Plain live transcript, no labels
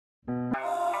I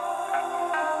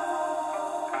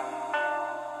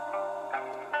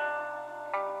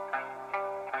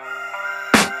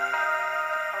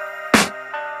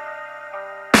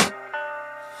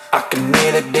can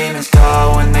hear the demons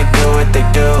call when they do what they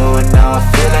do. And now I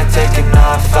feel like taking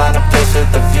off, find a place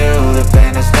with a view. The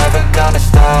pain is never gonna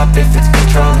stop if it's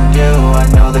controlling you. I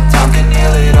know that time can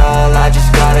heal it all, I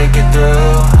just gotta get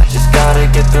through. I just gotta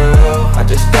get through, I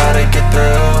just gotta get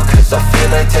through. Cause I feel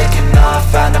like taking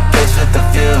off, find a place with a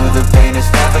view. The pain is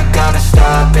never gonna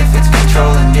stop if it's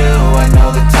controlling you. I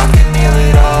know that time can heal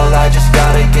it all, I just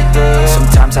gotta get through.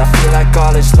 Sometimes I feel like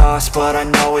all is lost, but I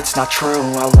know it's not true.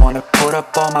 I wanna put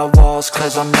up all my walls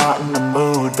cause I'm not in the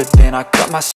mood, but then I cut myself